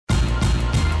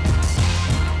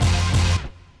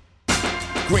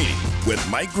Greeny with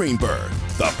Mike Greenberg,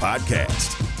 the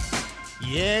podcast.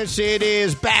 Yes, it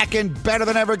is back and better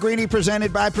than ever. Greeny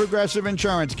presented by Progressive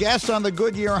Insurance. Guests on the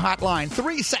Goodyear Hotline.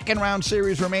 3 second-round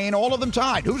series remain, all of them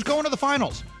tied. Who's going to the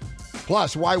finals?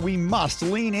 Plus, why we must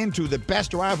lean into the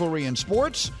best rivalry in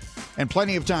sports. And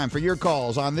plenty of time for your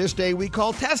calls on this day we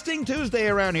call Testing Tuesday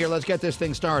around here. Let's get this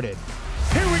thing started.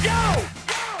 Here we go!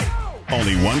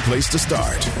 Only one place to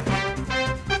start.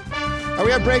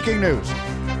 We have breaking news.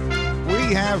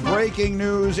 We have breaking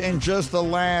news in just the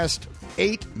last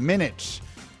 8 minutes.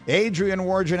 Adrian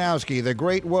Wojnarowski, the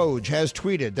great Woj, has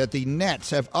tweeted that the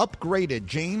Nets have upgraded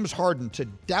James Harden to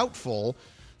doubtful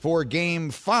for Game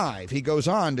 5. He goes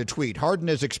on to tweet, Harden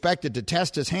is expected to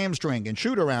test his hamstring and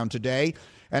shoot around today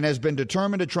and has been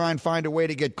determined to try and find a way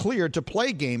to get cleared to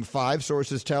play Game 5,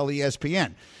 sources tell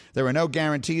ESPN. There are no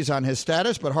guarantees on his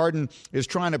status, but Harden is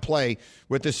trying to play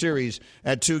with the series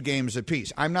at 2 games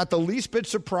apiece. I'm not the least bit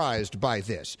surprised by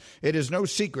this. It is no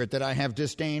secret that I have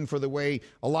disdain for the way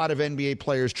a lot of NBA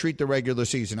players treat the regular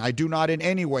season. I do not in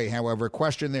any way, however,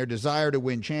 question their desire to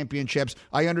win championships.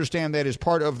 I understand that is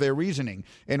part of their reasoning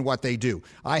in what they do.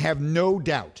 I have no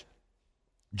doubt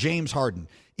James Harden,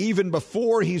 even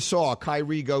before he saw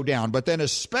Kyrie go down, but then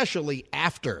especially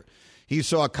after he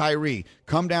saw Kyrie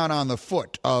come down on the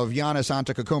foot of Giannis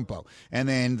Antetokounmpo, and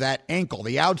then that ankle,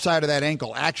 the outside of that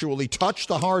ankle, actually touched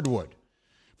the hardwood.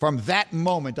 From that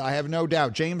moment, I have no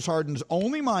doubt James Harden's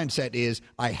only mindset is,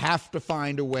 I have to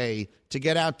find a way to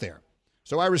get out there.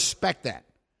 So I respect that.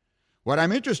 What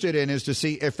I'm interested in is to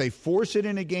see if they force it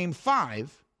in a Game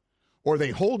 5 or they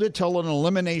hold it till an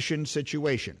elimination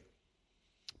situation.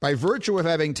 By virtue of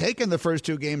having taken the first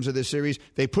 2 games of this series,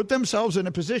 they put themselves in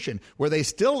a position where they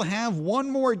still have 1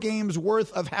 more game's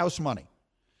worth of house money.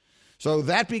 So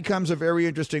that becomes a very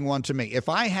interesting one to me. If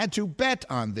I had to bet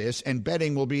on this, and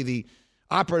betting will be the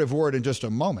operative word in just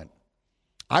a moment,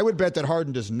 I would bet that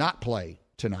Harden does not play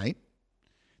tonight,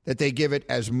 that they give it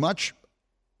as much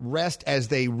rest as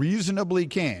they reasonably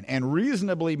can. And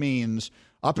reasonably means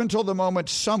up until the moment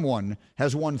someone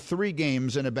has won 3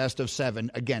 games in a best of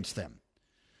 7 against them.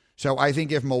 So I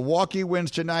think if Milwaukee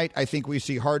wins tonight, I think we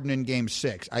see Harden in Game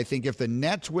 6. I think if the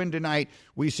Nets win tonight,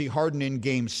 we see Harden in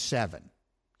Game 7.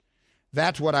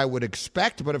 That's what I would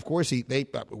expect. But, of course,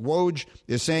 Woj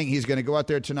is saying he's going to go out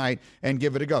there tonight and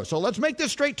give it a go. So let's make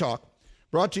this Straight Talk,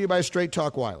 brought to you by Straight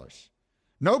Talk Wireless.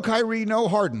 No Kyrie, no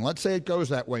Harden. Let's say it goes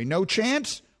that way. No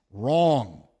chance?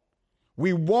 Wrong.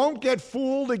 We won't get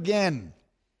fooled again.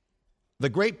 The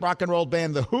great rock and roll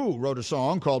band The Who wrote a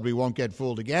song called We Won't Get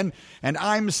Fooled Again, and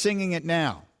I'm singing it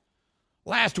now.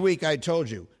 Last week I told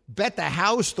you, bet the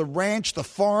house, the ranch, the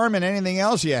farm, and anything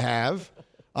else you have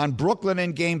on Brooklyn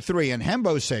in Game 3. And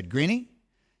Hembo said, Greeny,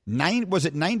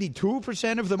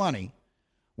 92% of the money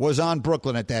was on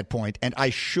Brooklyn at that point, and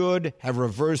I should have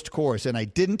reversed course, and I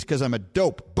didn't because I'm a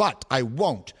dope, but I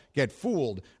won't get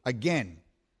fooled again.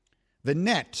 The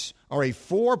Nets are a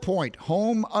 4-point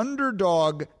home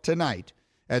underdog tonight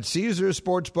at Caesars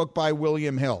Sportsbook by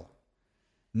William Hill.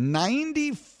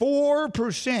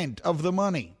 94% of the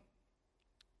money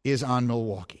is on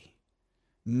Milwaukee.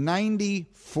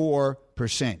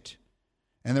 94%.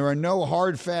 And there are no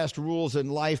hard, fast rules in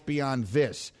life beyond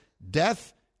this.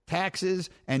 Death, taxes,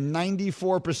 and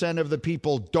 94% of the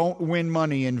people don't win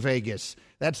money in Vegas.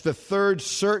 That's the third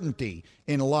certainty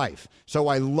in life. So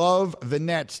I love the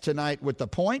Nets tonight with the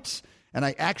points, and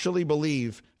I actually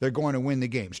believe they're going to win the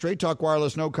game. Straight Talk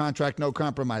Wireless, no contract, no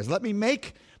compromise. Let me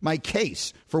make my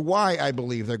case for why I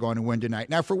believe they're going to win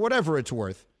tonight. Now, for whatever it's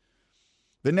worth,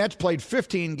 the Nets played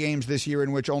 15 games this year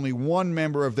in which only 1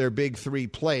 member of their big 3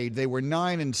 played. They were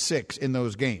 9-6 in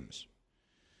those games.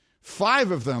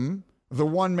 5 of them, the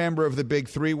 1 member of the big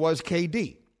 3 was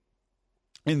KD.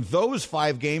 In those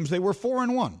 5 games, they were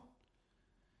 4-1.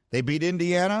 They beat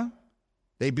Indiana.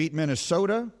 They beat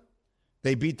Minnesota.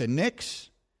 They beat the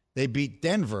Knicks. They beat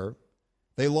Denver.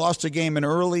 They lost a game in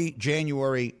early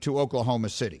January to Oklahoma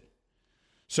City.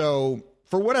 So,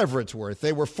 for whatever it's worth,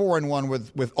 they were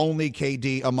 4-1 with only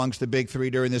KD amongst the big 3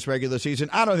 during this regular season.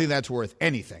 I don't think that's worth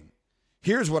anything.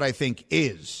 Here's what I think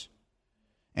is.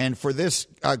 And for this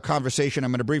conversation,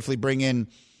 I'm going to briefly bring in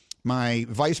my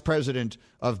vice president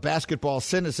of basketball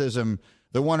cynicism,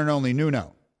 the one and only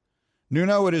Nuno.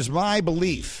 Nuno, it is my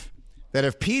belief that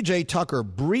if P.J. Tucker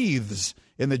breathes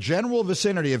in the general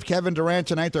vicinity of Kevin Durant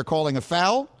tonight, they're calling a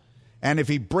foul. And if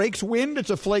he breaks wind, it's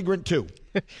a flagrant 2.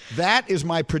 That is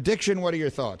my prediction. What are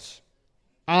your thoughts?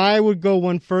 I would go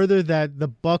one further that the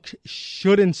Bucks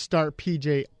shouldn't start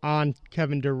PJ on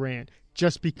Kevin Durant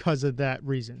just because of that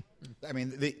reason. I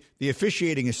mean, the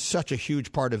officiating is such a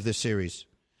huge part of this series.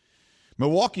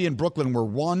 Milwaukee and Brooklyn were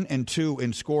 1 and 2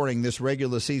 in scoring this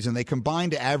regular season. They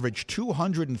combined to average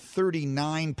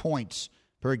 239 points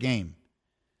per game.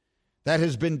 That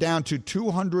has been down to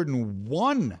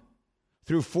 201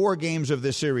 through 4 games of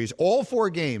this series. All 4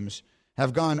 games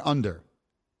have gone under.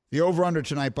 The over-under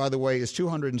tonight, by the way, is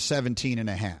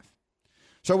 217.5.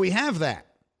 So we have that.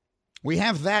 We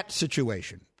have that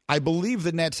situation. I believe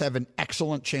the Nets have an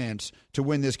excellent chance to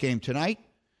win this game tonight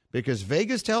because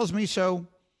Vegas tells me so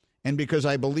and because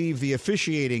I believe the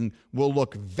officiating will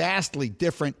look vastly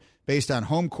different based on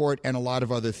home court and a lot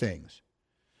of other things.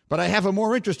 But I have a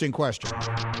more interesting question.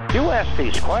 You ask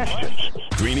these questions.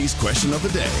 Greeny's question of the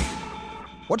day.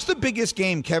 What's the biggest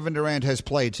game Kevin Durant has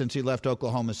played since he left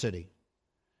Oklahoma City?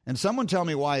 And someone tell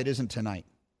me why it isn't tonight.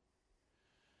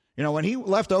 You know, when he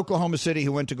left Oklahoma City, he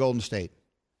went to Golden State.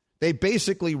 They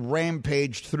basically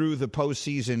rampaged through the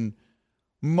postseason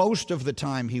most of the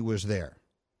time he was there.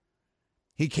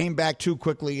 He came back too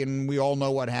quickly, and we all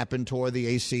know what happened, toward the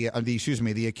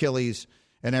Achilles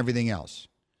and everything else.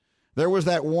 There was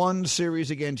that one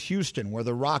series against Houston where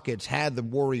the Rockets had the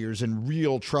Warriors in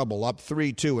real trouble, up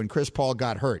 3-2, and Chris Paul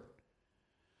got hurt.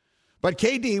 But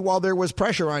KD, while there was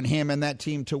pressure on him and that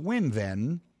team to win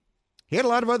then, he had a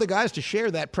lot of other guys to share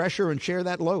that pressure and share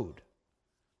that load.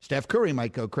 Steph Curry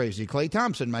might go crazy. Klay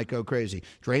Thompson might go crazy.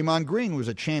 Draymond Green was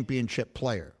a championship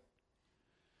player.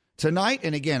 Tonight,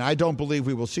 and again, I don't believe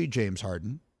we will see James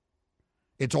Harden.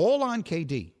 It's all on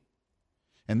KD.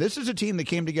 And this is a team that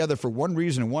came together for one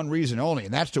reason and one reason only,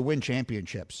 and that's to win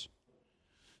championships.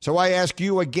 So I ask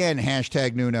you again,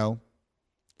 hashtag Nuno,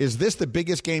 is this the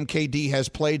biggest game KD has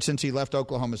played since he left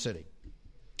Oklahoma City?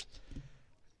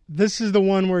 This is the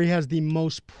one where he has the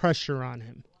most pressure on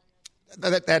him.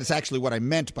 That is actually what I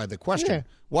meant by the question. Yeah.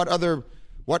 What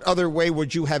other way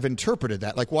would you have interpreted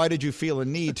that? Like, why did you feel a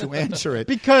need to answer it?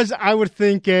 Because I would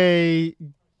think a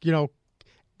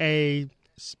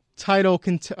title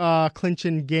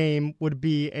clinching game would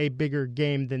be a bigger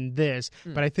game than this,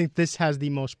 but I think this has the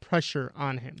most pressure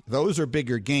on him. Those are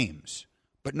bigger games,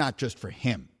 but not just for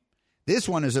him. This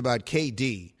one is about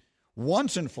KD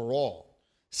once and for all,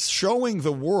 showing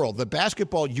the world, the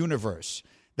basketball universe,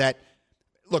 that,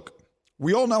 look,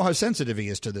 we all know how sensitive he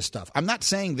is to this stuff. I'm not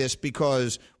saying this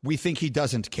because we think he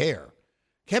doesn't care.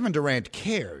 Kevin Durant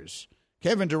cares.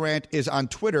 Kevin Durant is on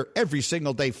Twitter every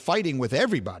single day fighting with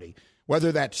everybody,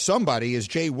 whether that somebody is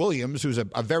Jay Williams, who's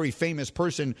a very famous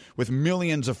person with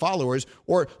millions of followers,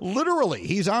 or literally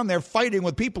he's on there fighting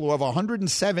with people who have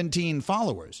 117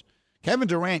 followers. Kevin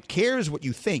Durant cares what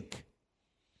you think.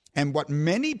 And what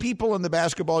many people in the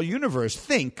basketball universe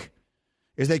think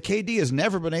is that KD has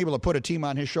never been able to put a team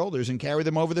on his shoulders and carry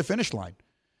them over the finish line.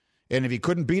 And if he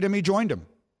couldn't beat him, he joined him.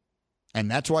 And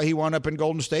that's why he wound up in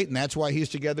Golden State, and that's why he's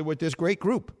together with this great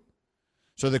group.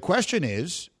 So the question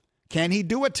is, can he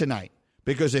do it tonight?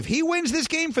 Because if he wins this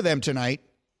game for them tonight,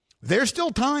 there's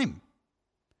still time.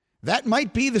 That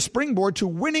might be the springboard to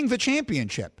winning the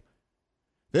championship.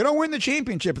 They don't win the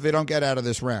championship if they don't get out of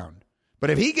this round. But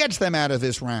if he gets them out of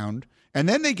this round, and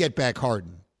then they get back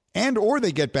Harden, and or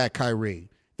they get back Kyrie,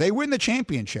 they win the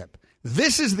championship.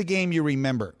 This is the game you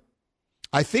remember.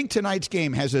 I think tonight's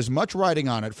game has as much riding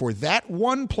on it for that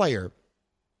one player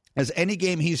as any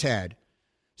game he's had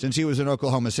since he was in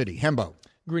Oklahoma City. Hembo.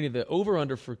 Greeny, the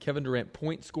over-under for Kevin Durant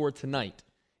point score tonight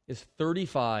is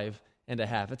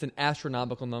 35.5. It's an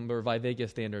astronomical number by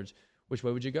Vegas standards. Which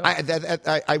way would you go?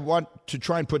 I want to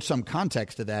try and put some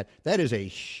context to that. That is a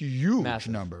huge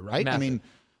number, right? Massive. I mean,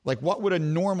 like, what would a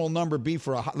normal number be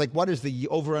for what is the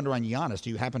over-under on Giannis? Do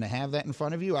you happen to have that in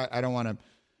front of you? I don't want to.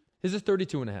 His is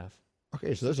 32.5.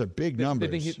 Okay, so those are big numbers.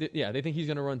 They think he's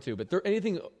going to run too. But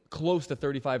anything close to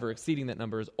 35 or exceeding that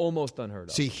number is almost unheard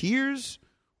of. See, here's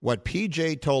what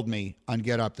PJ told me on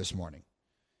Get Up this morning.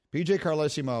 PJ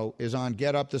Carlesimo is on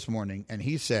Get Up this morning, and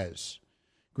he says,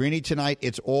 Greeny, tonight,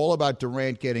 it's all about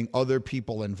Durant getting other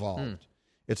people involved.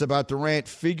 It's about Durant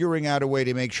figuring out a way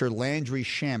to make sure Landry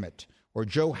Shamet or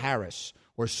Joe Harris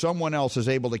or someone else is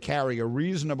able to carry a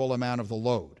reasonable amount of the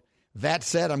load. That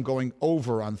said, I'm going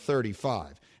over on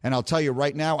 35. And I'll tell you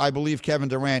right now, I believe Kevin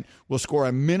Durant will score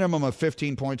a minimum of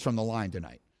 15 points from the line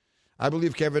tonight. I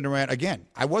believe Kevin Durant, again,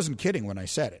 I wasn't kidding when I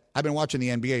said it. I've been watching the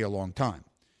NBA a long time.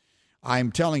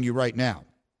 I'm telling you right now,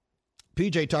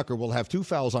 P.J. Tucker will have 2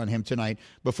 fouls on him tonight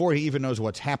before he even knows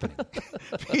what's happening.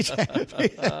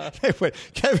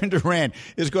 Kevin Durant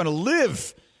is going to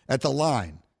live at the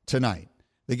line tonight.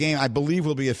 The game, I believe,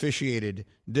 will be officiated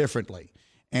differently.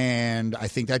 And I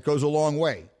think that goes a long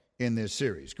way in this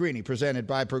series. Greeny, presented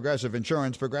by Progressive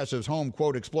Insurance. Progressive's Home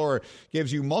Quote Explorer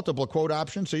gives you multiple quote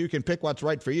options so you can pick what's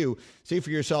right for you. See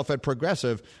for yourself at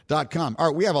Progressive.com. All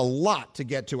right, we have a lot to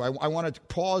get to. I want to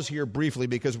pause here briefly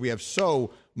because we have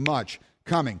so much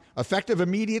coming. Effective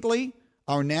immediately,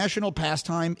 our national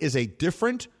pastime is a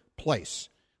different place.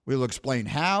 We'll explain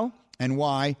how and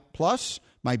why, plus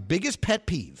my biggest pet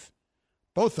peeve.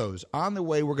 Both those on the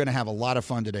way. We're going to have a lot of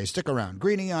fun today. Stick around.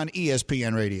 Greeny on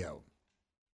ESPN Radio.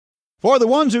 For the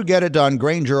ones who get it done,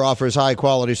 Grainger offers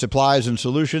high-quality supplies and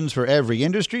solutions for every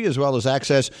industry, as well as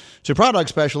access to product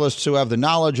specialists who have the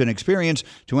knowledge and experience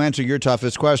to answer your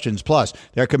toughest questions. Plus,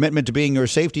 their commitment to being your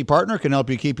safety partner can help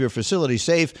you keep your facility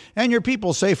safe and your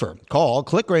people safer. Call,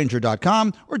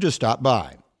 clickgrainger.com, or just stop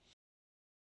by.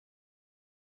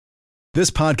 This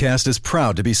podcast is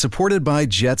proud to be supported by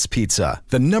Jets Pizza,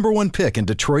 the #1 pick in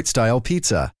Detroit-style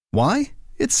pizza. Why?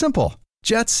 It's simple.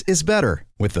 Jets is better.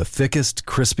 With the thickest,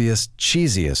 crispiest,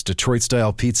 cheesiest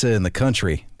Detroit-style pizza in the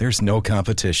country, there's no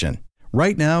competition.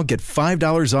 Right now, get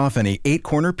 $5 off any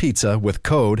 8-corner pizza with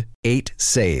code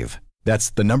 8SAVE. That's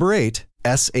the number 8,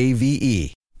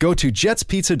 S-A-V-E. Go to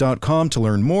jetspizza.com to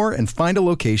learn more and find a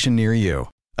location near you.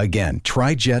 Again,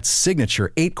 try Jet's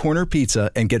signature 8-corner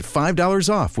pizza and get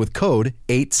 $5 off with code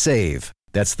 8SAVE.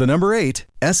 That's the number 8,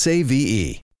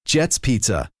 S-A-V-E. Jet's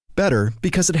Pizza. Better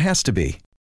because it has to be.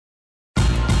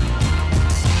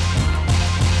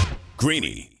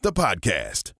 Greeny, the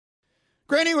podcast.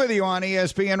 Greeny with you on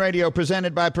ESPN Radio,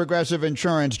 presented by Progressive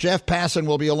Insurance. Jeff Passan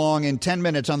will be along in 10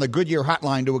 minutes on the Goodyear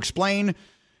Hotline to explain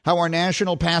how our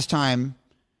national pastime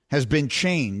has been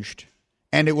changed,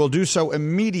 and it will do so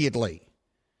immediately.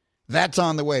 That's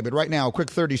on the way. But right now, a quick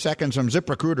 30 seconds from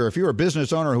ZipRecruiter. If you're a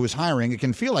business owner who is hiring, it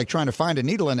can feel like trying to find a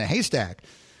needle in a haystack.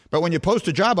 But when you post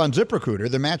a job on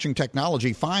ZipRecruiter, the matching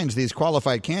technology finds these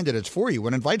qualified candidates for you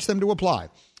and invites them to apply.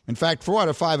 In fact, 4 out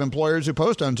of 5 employers who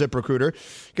post on ZipRecruiter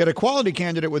get a quality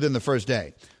candidate within the first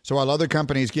day. So while other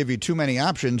companies give you too many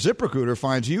options, ZipRecruiter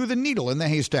finds you the needle in the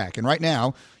haystack. And right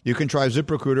now, you can try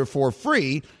ZipRecruiter for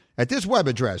free at this web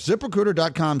address,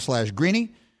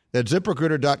 ZipRecruiter.com/Greeny. That's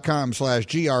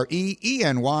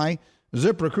ZipRecruiter.com/GREENY.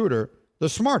 ZipRecruiter, the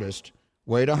smartest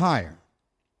way to hire.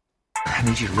 I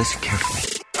need you to listen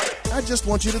carefully. I just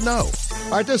want you to know.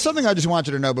 All right, there's something I just want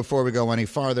you to know before we go any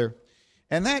farther.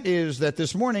 And that is that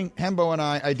this morning, Hembo and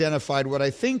I identified what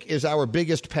I think is our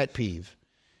biggest pet peeve.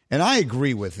 And I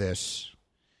agree with this.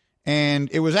 And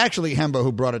it was actually Hembo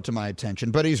who brought it to my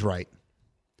attention, but he's right.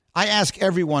 I ask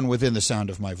everyone within the sound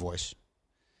of my voice,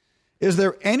 is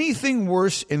there anything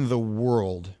worse in the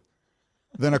world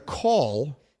than a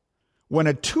call when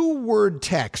a 2-word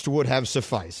text would have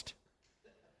sufficed?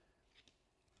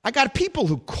 I got people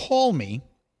who call me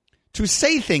to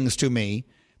say things to me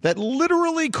that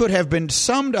literally could have been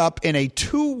summed up in a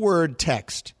 2-word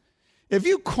text. If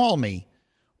you call me,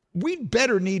 we'd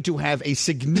better need to have a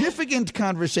significant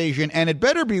conversation, and it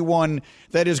better be one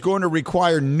that is going to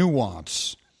require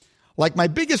nuance. Like, my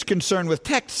biggest concern with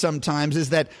text sometimes is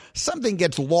that something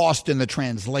gets lost in the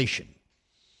translation.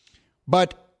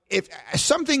 But if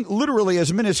something literally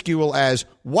as minuscule as,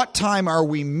 what time are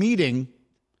we meeting,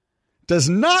 does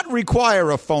not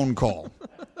require a phone call.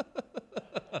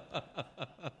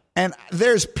 And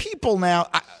there's people now,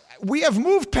 we have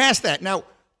moved past that. Now,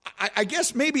 I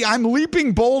guess maybe I'm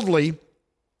leaping boldly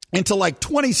into like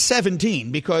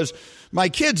 2017 because my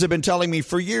kids have been telling me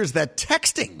for years that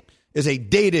texting is a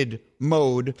dated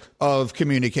mode of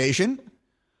communication.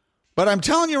 But I'm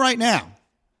telling you right now,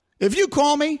 if you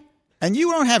call me and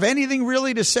you don't have anything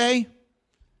really to say,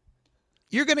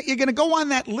 you're gonna go on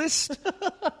that list,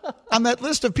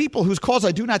 of people whose calls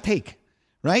I do not take.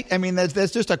 Right? I mean,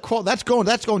 that's just a call. That's going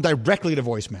directly to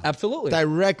voicemail. Absolutely.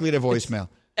 Directly to voicemail.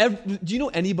 Do you know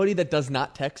anybody that does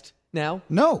not text now?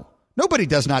 No. Nobody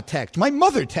does not text. My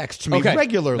mother texts me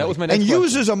regularly. That was my next and question.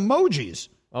 uses emojis.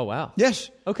 Oh, wow.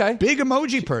 Yes. Okay. Big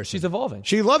emoji person. She's evolving.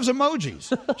 She loves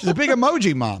emojis. She's a big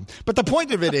emoji mom. But the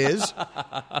point of it is,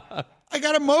 I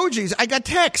got emojis. I got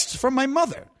texts from my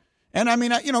mother. And I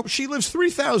mean, she lives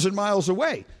 3,000 miles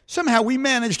away. Somehow we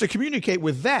managed to communicate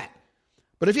with that.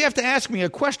 But if you have to ask me a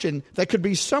question that could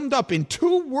be summed up in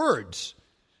 2 words,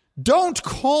 don't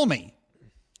call me.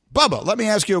 Bubba, let me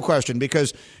ask you a question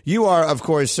because you are, of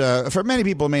course, for many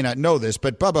people may not know this,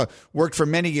 but Bubba worked for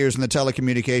many years in the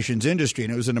telecommunications industry,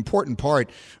 and it was an important part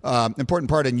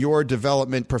in your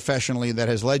development professionally that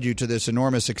has led you to this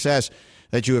enormous success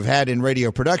that you have had in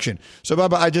radio production. So,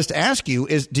 Bubba, I just ask you,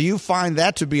 do you find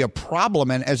that to be a problem?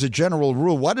 And as a general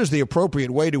rule, what is the appropriate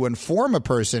way to inform a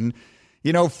person?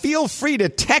 Feel free to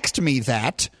text me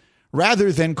that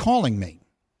rather than calling me.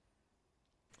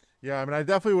 Yeah, I mean, I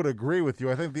definitely would agree with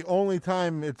you. I think the only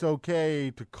time it's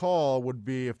okay to call would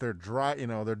be if they're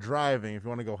they're driving. If you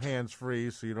want to go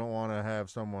hands-free, so you don't want to have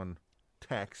someone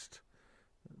text.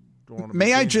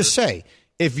 May I just say,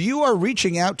 if you are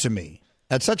reaching out to me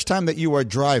at such time that you are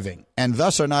driving and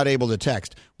thus are not able to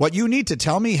text, what you need to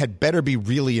tell me had better be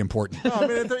really important. No, I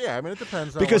mean, it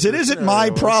depends. Because it isn't my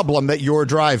problem that you're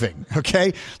driving,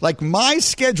 okay? Like, my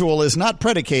schedule is not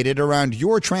predicated around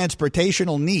your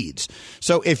transportational needs.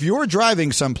 So if you're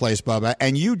driving someplace, Bubba,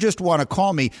 and you just want to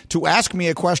call me to ask me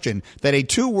a question that a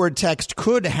 2-word text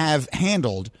could have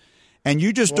handled, and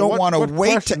you just don't want to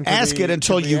wait to ask it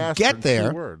until you get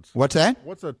there. What's that?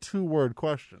 What's a 2-word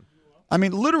question? I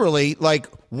mean, literally, like,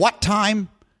 what time?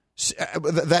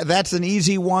 That's an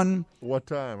easy one. What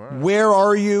time? All right. Where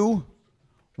are you?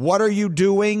 What are you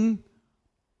doing?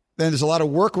 Then there's a lot of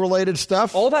work-related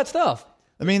stuff. All that stuff.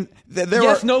 I mean,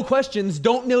 no questions.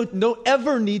 Don't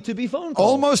ever need to be phone calls.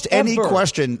 Almost any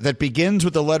question that begins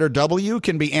with the letter W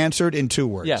can be answered in 2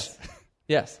 words.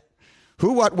 Yes.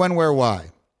 Who, what, when, where, why?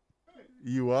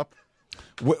 You up?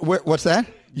 What's that?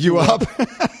 You up?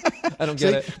 I don't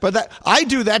get it. But I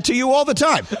do that to you all the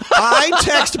time. I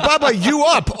text Bubba, you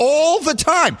up, all the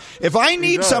time. If I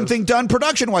need something done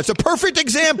production-wise, a perfect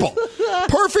example.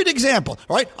 Perfect example.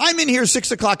 All right? I'm in here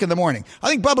 6 o'clock in the morning. I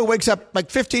think Bubba wakes up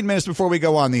like 15 minutes before we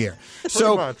go on the air.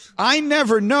 So I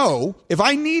never know if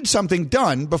I need something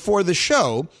done before the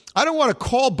show. I don't want to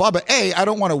call Bubba. A, I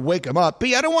don't want to wake him up.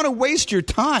 B, I don't want to waste your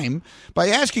time by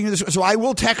asking you this. So I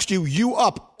will text you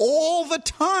up all the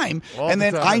time.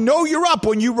 I know you're up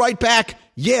when you write back,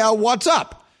 yeah, what's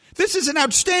up? This is an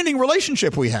outstanding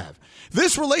relationship we have.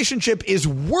 This relationship is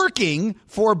working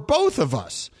for both of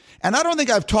us. And I don't think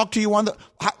I've talked to you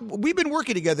we've been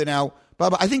working together now,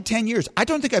 Bubba, I think 10 years. I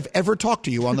don't think I've ever talked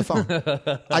to you on the phone.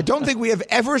 I don't think we have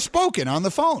ever spoken on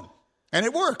the phone. And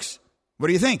it works. What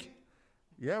do you think?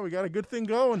 Yeah, we got a good thing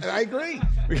going. I agree.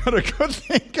 We got a good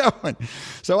thing going.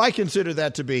 So I consider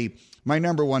that to be my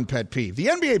number one pet peeve. The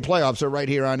NBA playoffs are right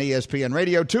here on ESPN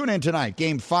Radio. Tune in tonight.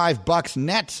 Game 5, Bucks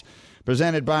Nets,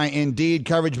 presented by Indeed.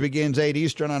 Coverage begins 8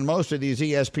 Eastern on most of these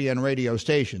ESPN radio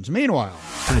stations. Meanwhile,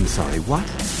 I'm sorry, what?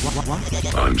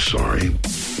 What? I'm sorry.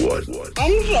 What?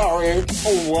 I'm sorry.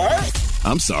 What?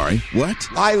 I'm sorry. What?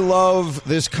 I love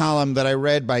this column that I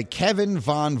read by Kevin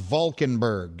von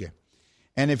Valkenburg.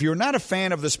 And if you're not a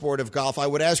fan of the sport of golf, I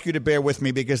would ask you to bear with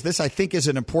me because this, I think, is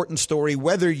an important story,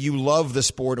 whether you love the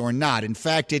sport or not. In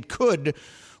fact, it could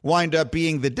wind up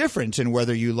being the difference in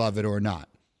whether you love it or not.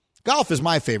 Golf is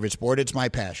my favorite sport. It's my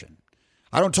passion.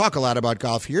 I don't talk a lot about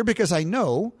golf here because I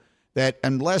know that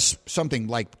unless something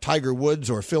like Tiger Woods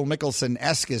or Phil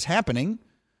Mickelson-esque is happening,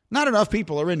 not enough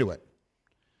people are into it.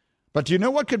 But do you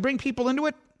know what could bring people into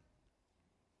it?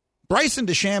 Bryson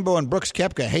DeChambeau and Brooks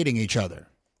Koepka hating each other.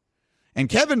 And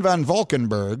Kevin von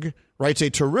Valkenburg writes a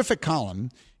terrific column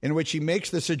in which he makes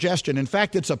the suggestion, in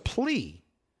fact, it's a plea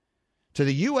to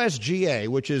the USGA,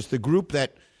 which is the group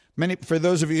that for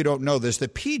those of you who don't know this, the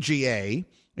PGA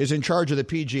is in charge of the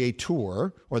PGA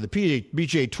Tour, or the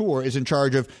PGA Tour is in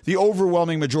charge of the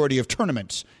overwhelming majority of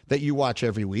tournaments that you watch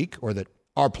every week or that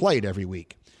are played every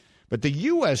week. But the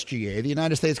USGA, the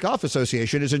United States Golf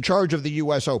Association, is in charge of the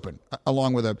U.S. Open,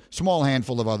 along with a small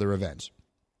handful of other events.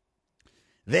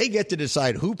 They get to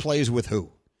decide who plays with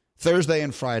who, Thursday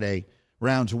and Friday,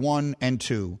 rounds 1 and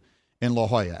 2 in La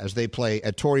Jolla, as they play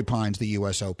at Torrey Pines, the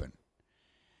U.S. Open.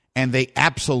 And they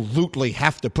absolutely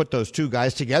have to put those two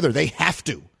guys together. They have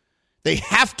to. They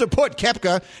have to put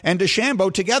Koepka and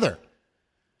DeChambeau together.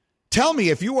 Tell me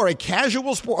if you are a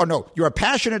you're a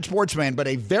passionate sportsman, but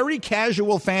a very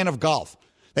casual fan of golf,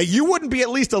 that you wouldn't be at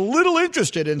least a little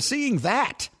interested in seeing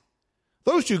that.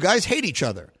 Those two guys hate each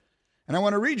other. And I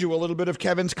want to read you a little bit of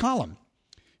Kevin's column.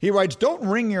 He writes, don't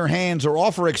wring your hands or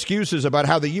offer excuses about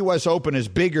how the U.S. Open is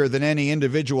bigger than any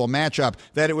individual matchup,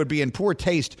 that it would be in poor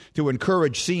taste to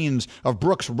encourage scenes of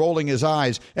Brooks rolling his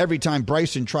eyes every time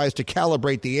Bryson tries to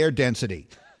calibrate the air density.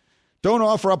 Don't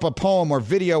offer up a poem or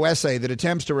video essay that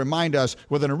attempts to remind us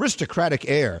with an aristocratic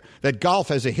air that golf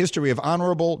has a history of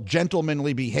honorable,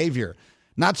 gentlemanly behavior,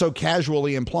 not so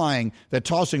casually implying that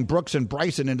tossing Brooks and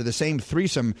Bryson into the same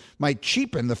threesome might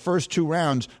cheapen the first 2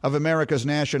 rounds of America's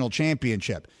national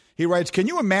championship. He writes, can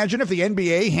you imagine if the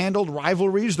NBA handled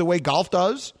rivalries the way golf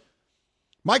does?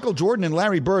 Michael Jordan and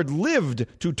Larry Bird lived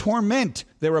to torment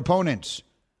their opponents.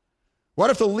 What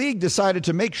if the league decided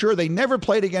to make sure they never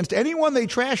played against anyone they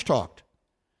trash-talked?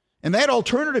 In that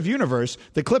alternative universe,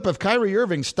 the clip of Kyrie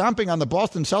Irving stomping on the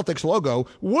Boston Celtics logo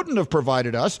wouldn't have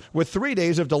provided us with 3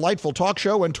 days of delightful talk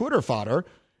show and Twitter fodder.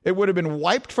 It would have been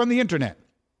wiped from the internet.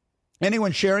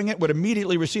 Anyone sharing it would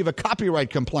immediately receive a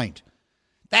copyright complaint.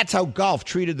 That's how golf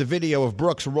treated the video of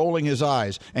Brooks rolling his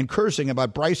eyes and cursing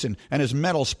about Bryson and his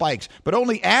metal spikes, but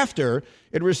only after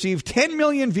it received 10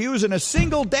 million views in a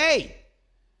single day.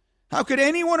 How could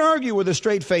anyone argue with a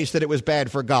straight face that it was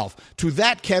bad for golf? To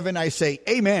that, Kevin, I say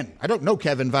amen. I don't know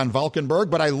Kevin Van Valkenburg,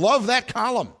 but I love that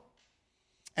column.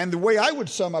 And the way I would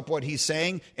sum up what he's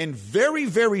saying in very,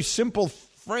 very simple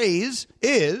phrase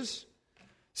is,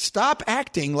 stop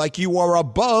acting like you are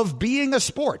above being a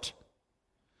sport.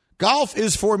 Golf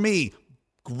is, for me,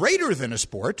 greater than a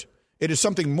sport. It is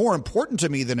something more important to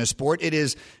me than a sport. It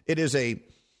is a,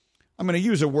 I'm going to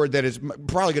use a word that is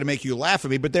probably going to make you laugh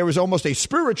at me, but there is almost a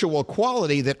spiritual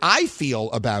quality that I feel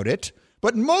about it,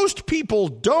 but most people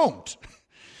don't.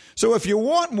 So if you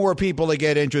want more people to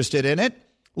get interested in it,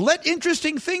 let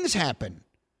interesting things happen.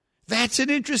 That's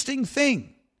an interesting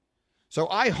thing. So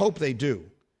I hope they do.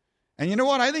 And you know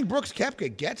what? I think Brooks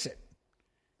Koepka gets it.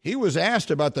 He was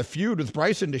asked about the feud with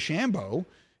Bryson DeChambeau,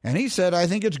 and he said, I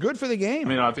think it's good for the game. I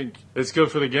mean, I think it's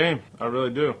good for the game. I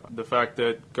really do. The fact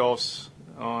that golf's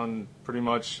on pretty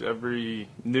much every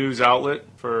news outlet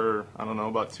for, I don't know,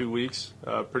 about 2 weeks,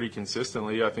 pretty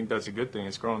consistently, I think that's a good thing.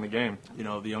 It's growing the game. You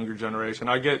know, the younger generation.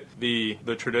 I get the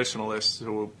traditionalists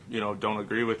who, don't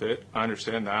agree with it. I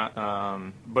understand that.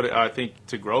 But I think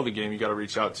to grow the game, you got to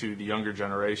reach out to the younger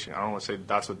generation. I don't want to say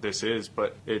that's what this is,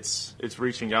 but it's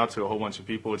reaching out to a whole bunch of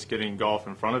people. It's getting golf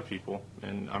in front of people.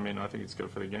 And, I mean, I think it's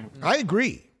good for the game. I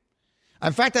agree.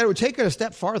 In fact, I would take it a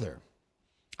step farther.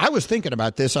 I was thinking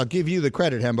about this. I'll give you the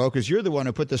credit, Hembo, because you're the one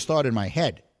who put this thought in my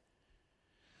head.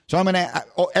 So I'm going to,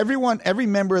 every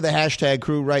member of the hashtag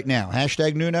crew right now,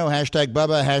 hashtag Nuno, hashtag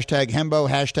Bubba, hashtag Hembo,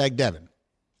 hashtag Devin.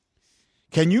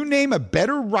 Can you name a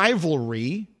better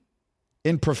rivalry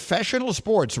in professional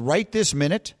sports right this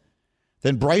minute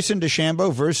than Bryson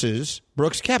DeChambeau versus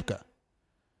Brooks Koepka?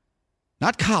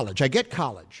 Not college. I get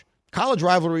college. College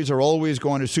rivalries are always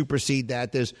going to supersede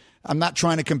that. I'm not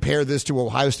trying to compare this to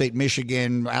Ohio State,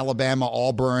 Michigan, Alabama,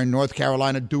 Auburn, North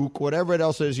Carolina, Duke, whatever it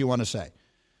else is you want to say.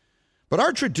 But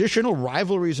our traditional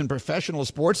rivalries in professional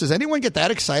sports, does anyone get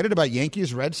that excited about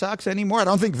Yankees, Red Sox anymore? I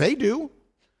don't think they do.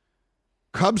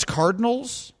 Cubs,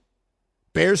 Cardinals,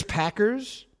 Bears,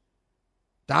 Packers,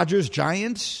 Dodgers,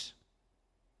 Giants.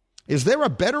 Is there a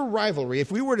better rivalry?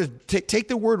 If we were to take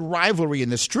the word rivalry in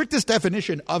the strictest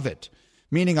definition of it,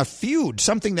 meaning a feud,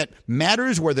 something that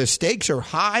matters where the stakes are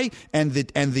high and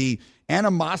the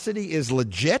animosity is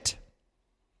legit.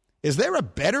 Is there a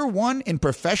better one in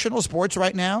professional sports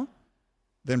right now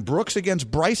than Brooks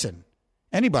against Bryson?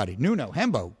 Anybody? Nuno,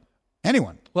 Hembo,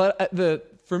 anyone? Well,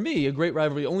 for me, a great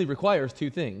rivalry only requires two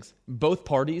things: both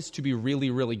parties to be really,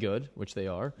 really good, which they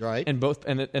are, right, and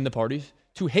the parties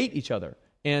to hate each other.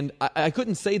 And I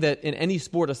couldn't say that in any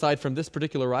sport aside from this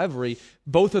particular rivalry,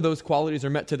 both of those qualities are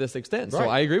met to this extent. Right. So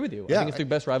I agree with you. Yeah, I think it's the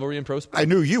best rivalry in pro sports. I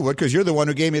knew you would because you're the one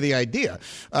who gave me the idea.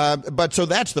 But so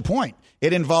that's the point.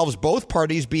 It involves both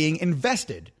parties being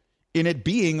invested in it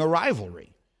being a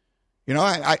rivalry. You know,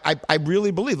 I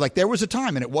really believe, like there was a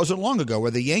time, and it wasn't long ago,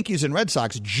 where the Yankees and Red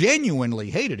Sox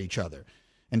genuinely hated each other.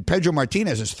 And Pedro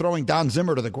Martinez is throwing Don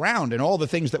Zimmer to the ground and all the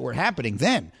things that were happening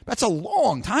then. That's a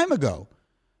long time ago.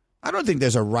 I don't think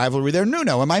there's a rivalry there.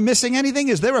 Nuno, am I missing anything?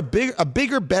 Is there a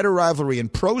bigger, better rivalry in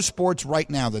pro sports right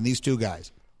now than these two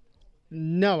guys?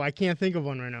 No, I can't think of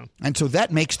one right now. And so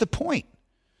that makes the point.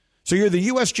 So you're the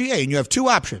USGA, and you have two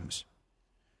options.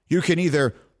 You can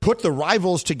either put the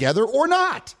rivals together or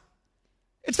not.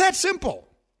 It's that simple.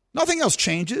 Nothing else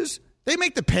changes. They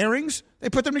make the pairings. They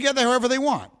put them together however they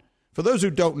want. For those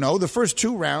who don't know, the first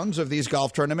two rounds of these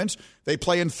golf tournaments, they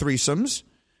play in threesomes.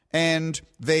 And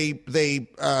they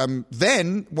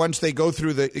then, once they go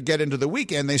through get into the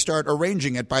weekend, they start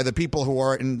arranging it by the people who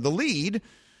are in the lead,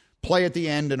 play at the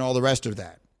end, and all the rest of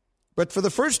that. But for the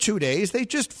first 2 days, they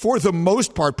just, for the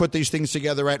most part, put these things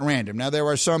together at random. Now, there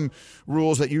are some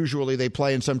rules that usually they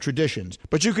play in some traditions,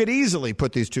 but you could easily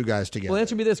put these two guys together. Well,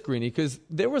 answer me this, Greeny, because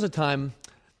there was a time,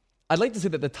 I'd like to say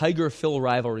that the Tiger-Phil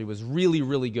rivalry was really,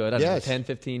 really good. I don't know, 10,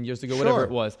 15 years ago, whatever it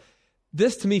was.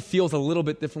 This, to me, feels a little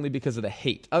bit differently because of the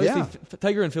hate. Obviously,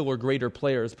 Tiger and Phil were greater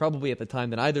players probably at the time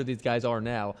than either of these guys are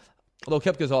now, although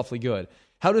Koepka's awfully good.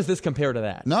 How does this compare to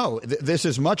that? No, this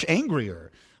is much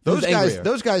angrier.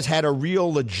 Those guys had a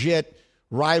real legit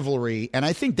rivalry, and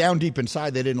I think down deep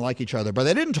inside they didn't like each other, but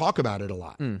they didn't talk about it a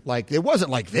lot. Like, it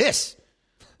wasn't like this.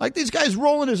 Like these guys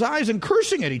rolling his eyes and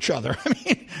cursing at each other. I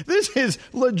mean, this is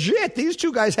legit. These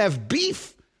two guys have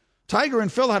beef. Tiger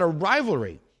and Phil had a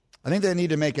rivalry. I think they need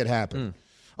to make it happen.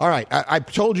 All right.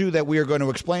 I've told you that we are going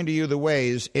to explain to you the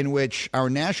ways in which our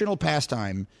national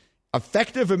pastime,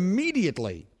 effective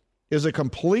immediately, is a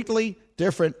completely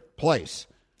different place.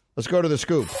 Let's go to the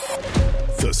scoop.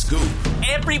 The Scoop.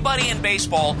 Everybody in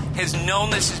baseball has known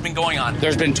this has been going on.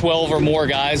 There's been 12 or more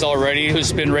guys already whose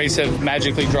spin rates have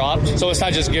magically dropped. So it's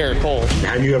not just Garrett Cole.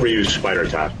 Have you ever used Spider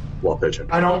Tap while pitching?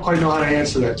 I don't quite know how to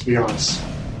answer that, to be honest.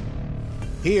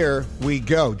 Here we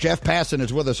go. Jeff Passan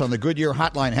is with us on the Goodyear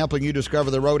Hotline, helping you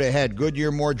discover the road ahead.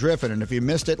 Goodyear more driven. And if you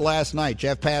missed it last night,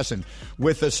 Jeff Passan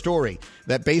with the story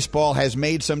that baseball has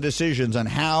made some decisions on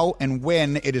how and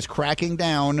when it is cracking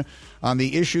down on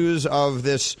the issues of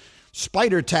this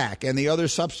spider tack and the other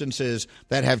substances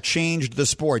that have changed the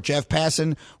sport. Jeff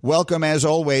Passan, welcome as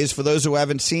always. For those who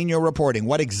haven't seen your reporting,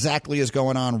 what exactly is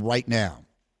going on right now?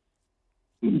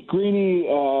 Greeny,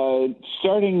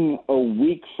 starting a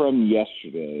week from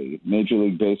yesterday, Major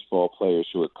League Baseball players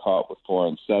who are caught with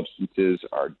foreign substances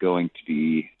are going to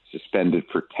be suspended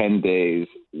for 10 days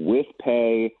with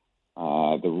pay.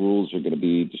 The rules are going to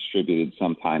be distributed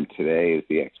sometime today is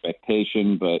the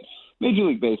expectation, but Major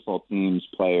League Baseball teams,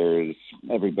 players,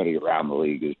 everybody around the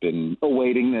league has been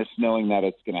awaiting this, knowing that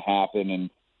it's going to happen.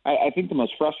 And I think the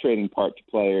most frustrating part to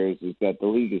players is that the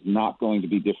league is not going to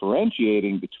be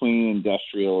differentiating between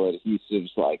industrial adhesives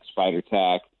like spider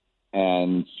tack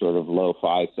and sort of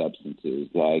lo-fi substances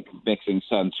like mixing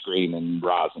sunscreen and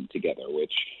rosin together,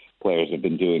 which players have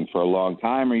been doing for a long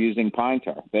time, or using pine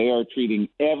tar. They are treating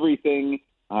everything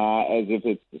as if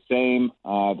it's the same.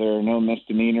 There are no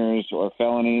misdemeanors or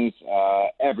felonies.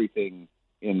 Everything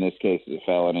in this case is a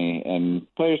felony, and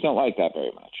players don't like that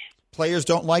very much. Players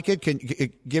don't like it? Can you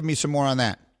give me some more on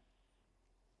that?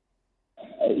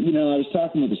 I was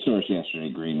talking with a source yesterday,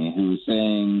 Greeny, who was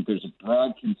saying there's a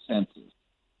broad consensus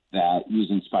that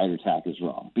using spider tack is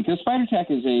wrong. Because spider tack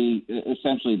is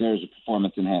essentially there's a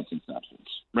performance-enhancing substance,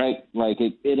 right? Like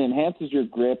it enhances your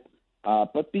grip,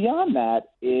 but beyond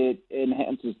that, it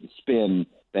enhances the spin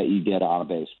that you get on a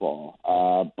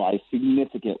baseball by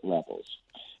significant levels.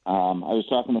 I was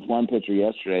talking with one pitcher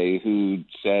yesterday who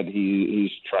said he's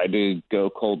tried to go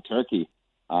cold turkey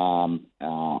on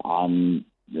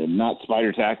not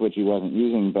spider tack, which he wasn't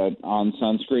using, but on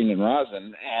sunscreen and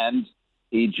rosin, and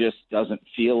he just doesn't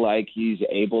feel like he's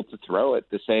able to throw it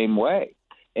the same way.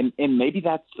 And maybe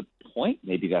that's the point.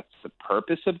 Maybe that's the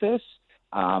purpose of this.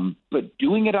 But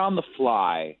doing it on the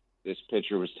fly, this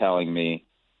pitcher was telling me,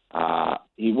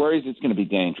 he worries it's going to be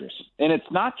dangerous. And it's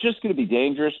not just going to be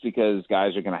dangerous because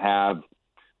guys are going to have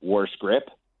worse grip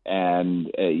and,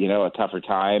 a tougher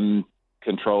time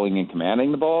controlling and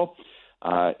commanding the ball.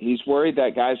 He's worried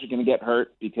that guys are going to get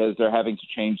hurt because they're having to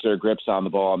change their grips on the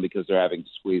ball and because they're having to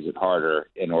squeeze it harder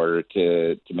in order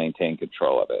to maintain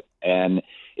control of it. And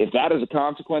if that is a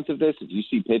consequence of this, if you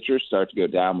see pitchers start to go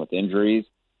down with injuries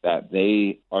that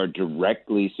they are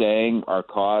directly saying are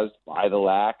caused by the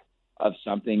lack of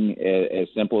something as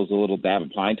simple as a little dab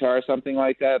of pine tar or something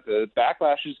like that, the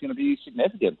backlash is going to be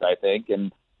significant, I think.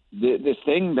 And this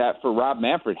thing that for Rob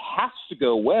Manfred has to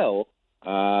go well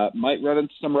might run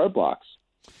into some roadblocks.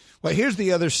 Well, here's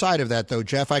the other side of that, though,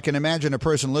 Jeff. I can imagine a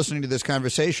person listening to this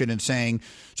conversation and saying,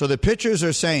 so the pitchers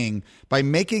are saying, by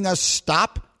making us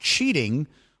stop cheating,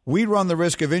 we run the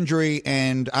risk of injury,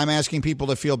 and I'm asking people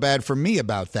to feel bad for me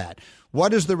about that.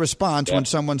 What is the response when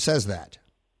someone says that?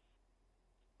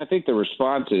 I think the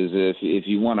response is if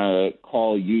you want to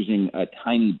call using a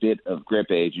tiny bit of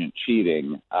grip agent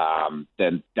cheating,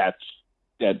 then that's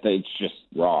just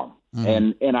wrong.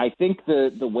 Mm-hmm. And I think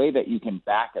the way that you can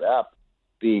back it up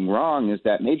being wrong is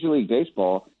that Major League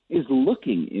Baseball is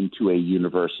looking into a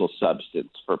universal substance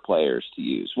for players to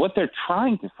use. What they're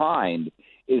trying to find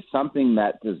is something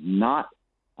that does not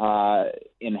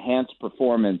enhance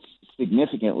performance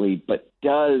significantly, but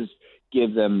does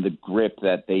give them the grip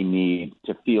that they need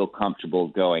to feel comfortable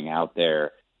going out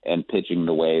there and pitching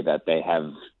the way that they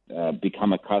have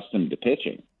become accustomed to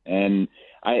pitching. And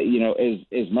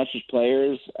as much as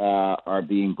players are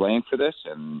being blamed for this,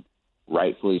 and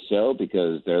rightfully so,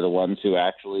 because they're the ones who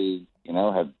actually,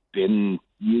 have been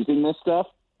using this stuff,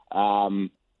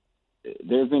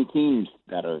 there have been teams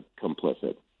that are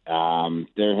complicit.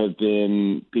 There have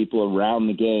been people around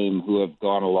the game who have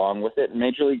gone along with it, and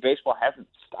Major League Baseball hasn't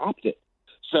stopped it.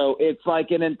 So it's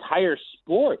like an entire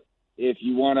sport, if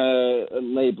you want to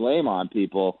lay blame on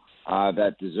people,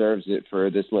 that deserves it for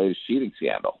this latest cheating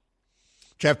scandal.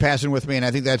 Jeff Passan with me, and I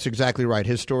think that's exactly right.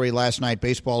 His story last night,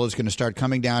 baseball is going to start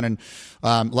coming down and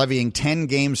levying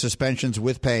 10-game suspensions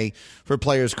with pay for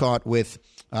players caught with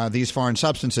these foreign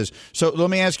substances. So let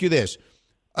me ask you this.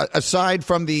 Aside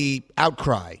from the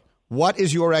outcry, what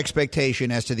is your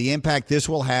expectation as to the impact this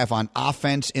will have on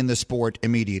offense in the sport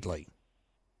immediately?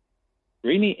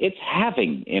 Greeny, it's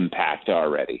having impact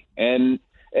already. And,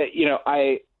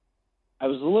 I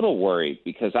was a little worried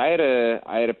because I had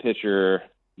a pitcher,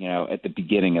 at the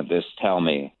beginning of this tell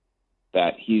me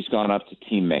that he's gone up to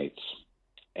teammates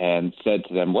and said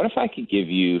to them, what if I could give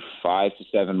you 5 to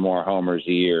 7 more homers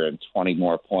a year and 20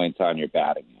 more points on your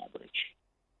batting average?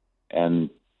 And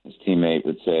his teammate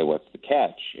would say, what's the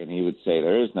catch? And he would say,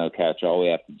 there is no catch. All we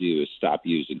have to do is stop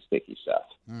using sticky stuff.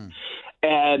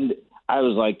 And I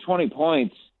was like, 20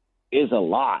 points is a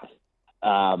lot.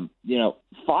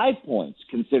 5 points,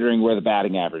 considering where the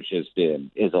batting average has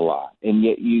been, is a lot. And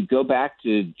yet you go back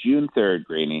to June 3rd,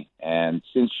 Greeny, and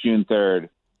since June 3rd,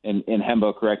 and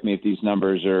Hembo, correct me if these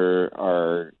numbers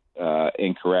are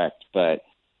incorrect, but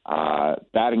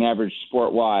batting average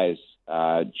sport-wise,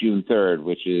 June 3rd,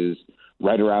 which is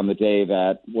right around the day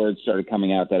that word started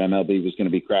coming out that MLB was going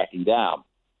to be cracking down,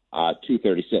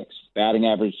 236. Batting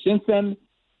average since then,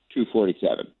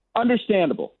 247.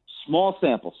 Understandable. Small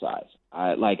sample size.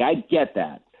 I get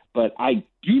that. But I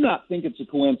do not think it's a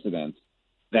coincidence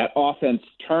that offense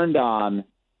turned on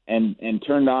and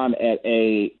turned on at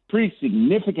a pretty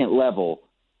significant level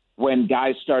when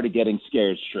guys started getting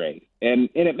scared straight. And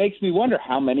it makes me wonder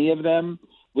how many of them,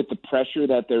 with the pressure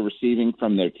that they're receiving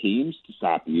from their teams to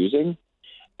stop using,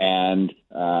 and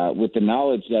with the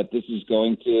knowledge that this is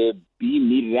going to be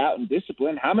meted out in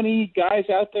discipline, how many guys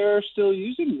out there are still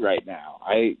using right now?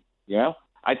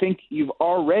 I think you've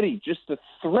already, just a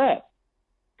threat,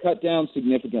 cut down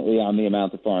significantly on the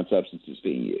amount of foreign substances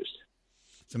being used.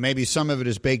 So maybe some of it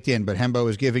is baked in, but Hembo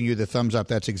is giving you the thumbs up.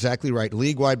 That's exactly right.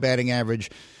 League-wide batting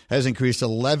average has increased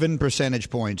 11 percentage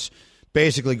points,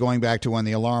 basically going back to when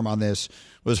the alarm on this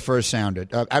was first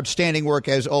sounded. Outstanding work,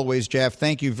 as always, Jeff.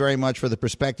 Thank you very much for the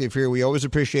perspective here. We always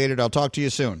appreciate it. I'll talk to you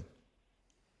soon.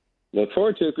 Look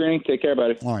forward to it, Green. Take care,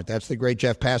 buddy. All right, that's the great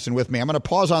Jeff Passan with me. I'm going to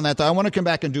pause on that, though. I want to come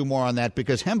back and do more on that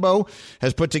because Hembo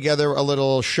has put together a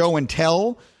little show and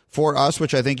tell for us,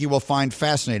 which I think you will find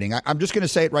fascinating. I'm just going to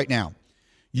say it right now.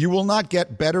 You will not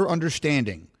get better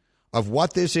understanding of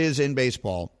what this is in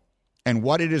baseball and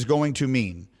what it is going to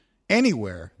mean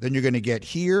anywhere than you're going to get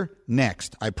here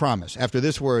next, I promise, after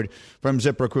this word from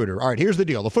ZipRecruiter. All right, here's the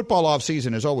deal. The football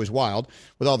offseason is always wild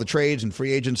with all the trades and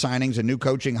free agent signings and new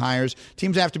coaching hires.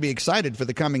 Teams have to be excited for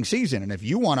the coming season. And if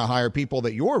you want to hire people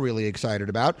that you're really excited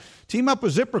about, team up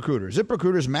with ZipRecruiter.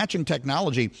 ZipRecruiter's matching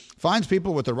technology finds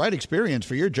people with the right experience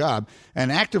for your job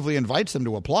and actively invites them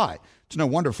to apply. It's no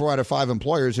wonder 4 out of 5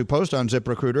 employers who post on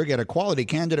ZipRecruiter get a quality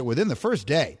candidate within the first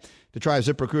day. To try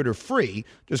ZipRecruiter free,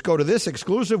 just go to this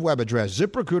exclusive web address,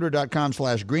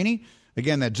 ZipRecruiter.com/Greeny.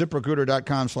 Again, that's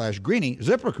ZipRecruiter.com/Greeny.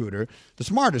 ZipRecruiter, the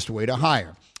smartest way to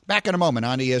hire. Back in a moment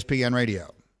on ESPN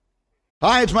Radio.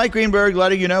 Hi, it's Mike Greenberg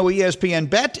letting you know ESPN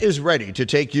Bet is ready to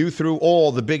take you through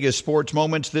all the biggest sports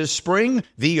moments this spring.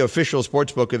 The official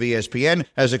sportsbook of ESPN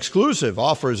has exclusive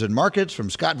offers and markets from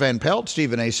Scott Van Pelt,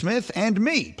 Stephen A. Smith, and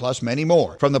me, plus many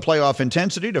more. From the playoff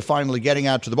intensity to finally getting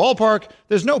out to the ballpark,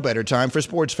 there's no better time for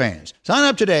sports fans. Sign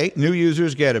up today. New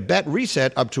users get a bet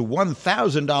reset up to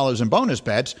 $1,000 in bonus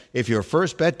bets if your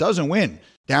first bet doesn't win.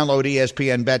 Download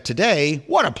ESPN Bet today.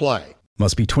 What a play.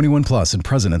 Must be 21 plus and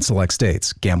present in select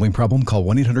states. Gambling problem? Call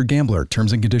 1-800-GAMBLER.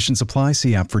 Terms and conditions apply.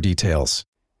 See app for details.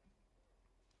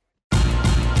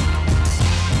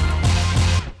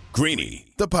 Greeny,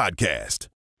 the podcast.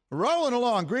 Rolling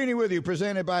along, Greeny with you,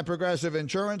 presented by Progressive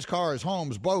Insurance. Cars,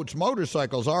 homes, boats,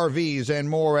 motorcycles, RVs, and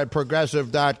more at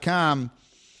Progressive.com.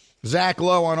 Zach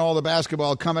Lowe on all the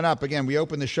basketball coming up. Again, we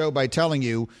opened the show by telling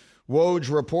you,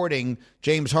 Woj reporting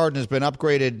James Harden has been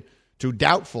upgraded to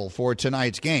doubtful for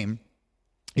tonight's game.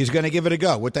 He's going to give it a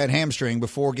go with that hamstring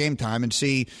before game time and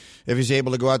see if he's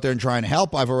able to go out there and try and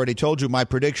help. I've already told you my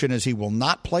prediction is he will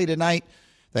not play tonight,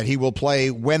 that he will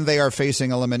play when they are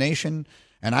facing elimination,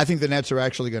 and I think the Nets are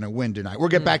actually going to win tonight. We'll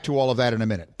get back to all of that in a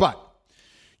minute. But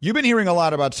you've been hearing a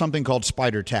lot about something called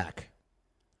Spider Tack.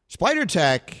 Spider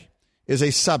Tack is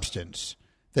a substance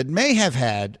that may have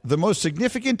had the most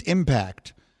significant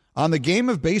impact on the game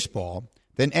of baseball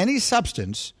than any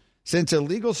substance since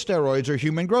illegal steroids or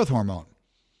human growth hormone.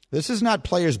 This is not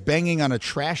players banging on a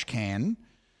trash can.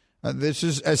 This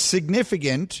is as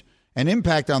significant an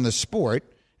impact on the sport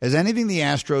as anything the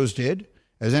Astros did,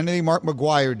 as anything Mark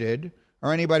McGwire did,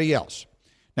 or anybody else.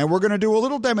 Now, we're going to do a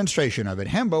little demonstration of it.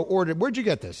 Hembo ordered, where'd you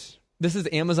get this? This is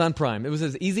Amazon Prime. It was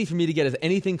as easy for me to get as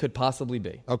anything could possibly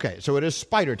be. Okay, so it is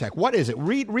Spider Tack. What is it?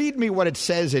 Read me what it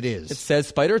says it is. It says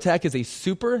Spider Tack is a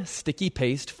super sticky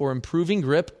paste for improving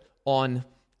grip on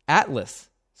Atlas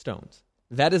stones.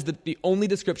 That is the only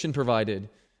description provided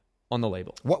on the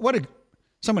label.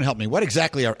 Someone help me. What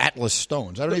exactly are Atlas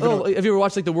stones? I don't even know. Have you ever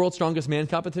watched like the World's Strongest Man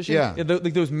competition? Yeah.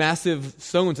 Like those massive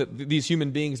stones that these human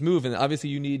beings move, and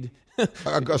obviously you need a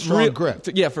strong grip.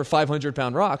 For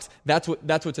 500-pound rocks. That's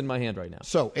what's in my hand right now.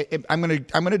 So I'm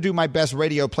gonna do my best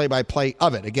radio play-by-play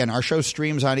of it. Again, our show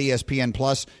streams on ESPN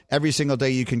Plus every single day.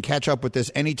 You can catch up with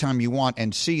this anytime you want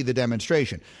and see the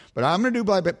demonstration. But I'm gonna do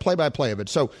play-by-play of it.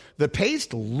 So the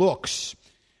paste looks.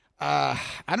 I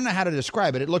don't know how to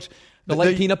describe it. It looks. The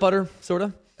light peanut butter, sort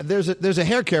of? There's a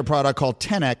hair care product called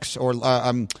Tenex or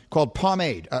called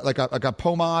pomade, like a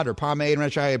pomade or pomade. I'm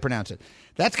not sure how you pronounce it.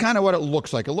 That's kind of what it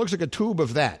looks like. It looks like a tube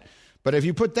of that. But if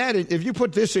you put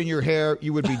this in your hair,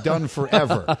 you would be done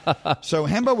forever. So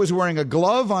Hembo was wearing a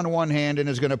glove on one hand and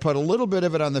is going to put a little bit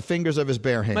of it on the fingers of his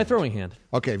bare hand. My throwing hand.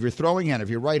 Okay, if you're throwing hand, if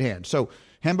your right hand. So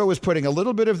Hembo was putting a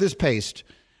little bit of this paste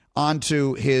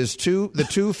onto the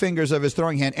two fingers of his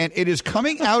throwing hand, and it is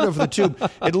coming out of the tube.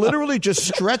 It literally just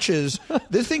stretches.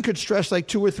 This thing could stretch like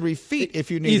 2 or 3 feet if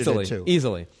you needed it to.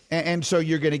 Easily. And so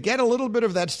you're going to get a little bit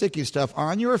of that sticky stuff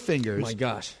on your fingers. Oh my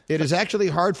gosh. It is actually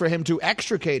hard for him to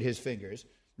extricate his fingers.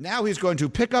 Now he's going to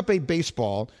pick up a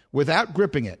baseball without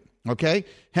gripping it, okay?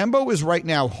 Hembo is right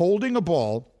now holding a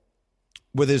ball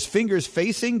with his fingers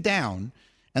facing down,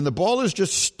 and the ball is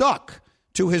just stuck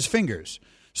to his fingers.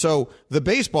 So the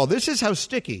baseball, this is how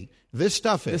sticky this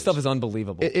stuff is. This stuff is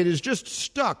unbelievable. It is just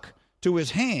stuck to his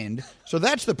hand. So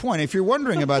that's the point. If you're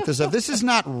wondering about this stuff, this is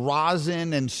not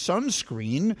rosin and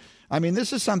sunscreen. I mean,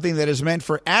 this is something that is meant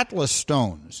for Atlas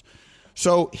stones.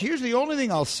 So here's the only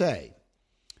thing I'll say.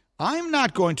 I'm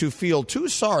not going to feel too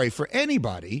sorry for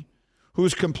anybody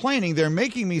who's complaining they're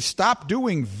making me stop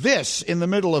doing this in the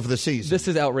middle of the season. This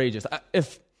is outrageous.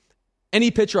 If any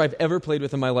pitcher I've ever played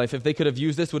with in my life, if they could have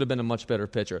used this, would have been a much better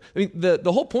pitcher. I mean,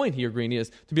 the whole point here, Greeny,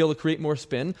 is to be able to create more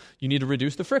spin. You need to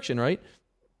reduce the friction, right?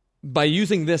 By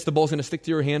using this, the ball's going to stick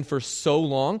to your hand for so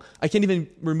long. I can't even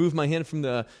remove my hand from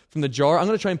the jar. I'm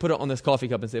going to try and put it on this coffee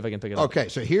cup and see if I can pick it up. Okay,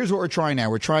 so here's what we're trying now.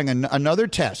 We're trying another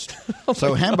test.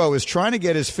 So Hembo is trying to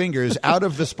get his fingers out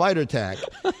of the spider tack,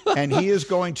 and he is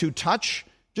going to touch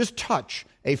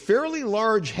a fairly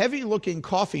large, heavy-looking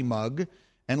coffee mug.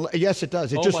 And yes, it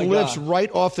does. It just lifts right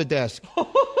off the desk.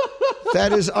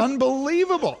 That is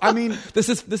unbelievable. I mean, this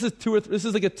is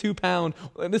like a 2 pound.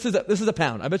 This is a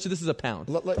pound. I bet you this is a pound.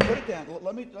 Put it down.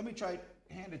 Let me try.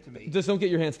 Hand it to me. Just don't get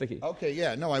your hand sticky. Okay,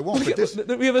 yeah, no, I won't.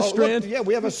 But we have a strand. Look,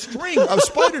 we have a string of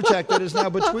spider tack that is now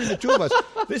between the two of us.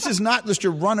 This is not just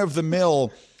your run of the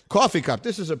mill coffee cup.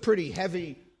 This is a pretty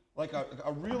heavy, like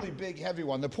a really big, heavy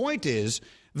one. The point is,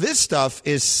 this stuff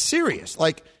is serious.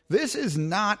 Like, this is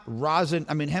not rosin.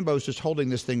 I mean, Hembo's just holding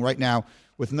this thing right now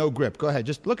with no grip. Go ahead.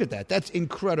 Just look at that. That's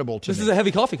incredible to me. This is a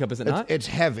heavy coffee cup, is it not? It's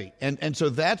heavy. And so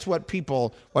that's what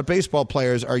baseball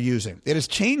players are using. It has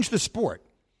changed the sport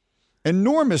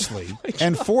enormously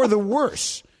and for the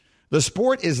worse. The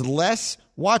sport is less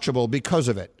watchable because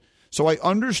of it. So I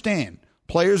understand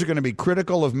players are going to be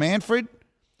critical of Manfred.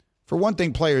 For one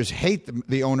thing, players hate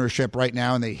the ownership right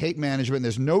now, and they hate management.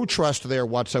 There's no trust there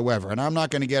whatsoever, and I'm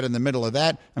not going to get in the middle of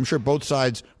that. I'm sure both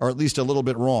sides are at least a little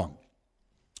bit wrong.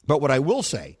 But what I will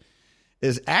say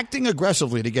is acting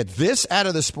aggressively to get this out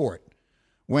of the sport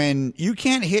when you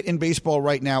can't hit in baseball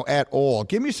right now at all.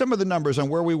 Give me some of the numbers on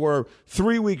where we were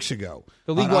 3 weeks ago.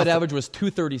 The league-wide average was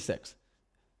 236.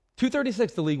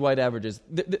 236, the league-wide average is.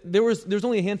 There's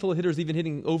only a handful of hitters even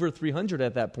hitting over 300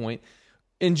 at that point.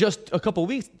 In just a couple of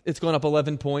weeks, it's gone up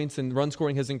 11 points, and run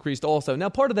scoring has increased also. Now,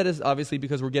 part of that is obviously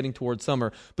because we're getting towards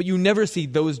summer, but you never see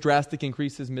those drastic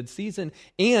increases mid-season,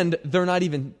 and they're not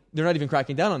even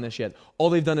cracking down on this yet.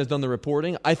 All they've done is done the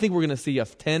reporting. I think we're going to see a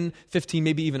 10, 15,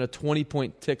 maybe even a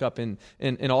 20-point tick up in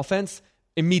offense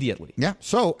immediately. Yeah.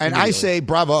 So, and I say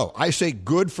bravo. I say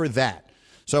good for that.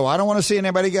 So I don't want to see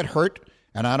anybody get hurt,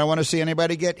 and I don't want to see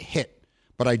anybody get hit.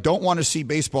 But I don't want to see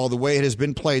baseball the way it has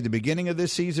been played the beginning of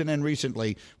this season and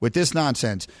recently with this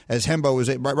nonsense. As Hembo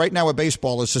is right now, a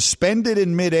baseball is suspended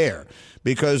in midair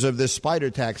because of this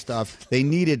spider tack stuff. They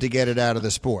needed to get it out of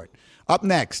the sport. Up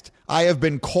next, I have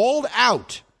been called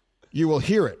out. You will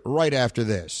hear it right after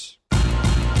this.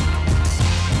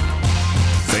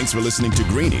 Thanks for listening to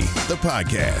Greeny, the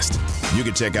podcast. You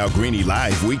can check out Greeny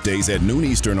live weekdays at noon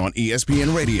Eastern on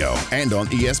ESPN Radio and on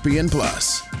ESPN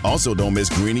Plus. Also, don't miss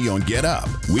Greeny on Get Up,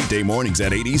 weekday mornings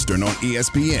at 8 Eastern on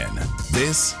ESPN.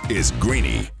 This is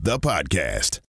Greeny, the podcast.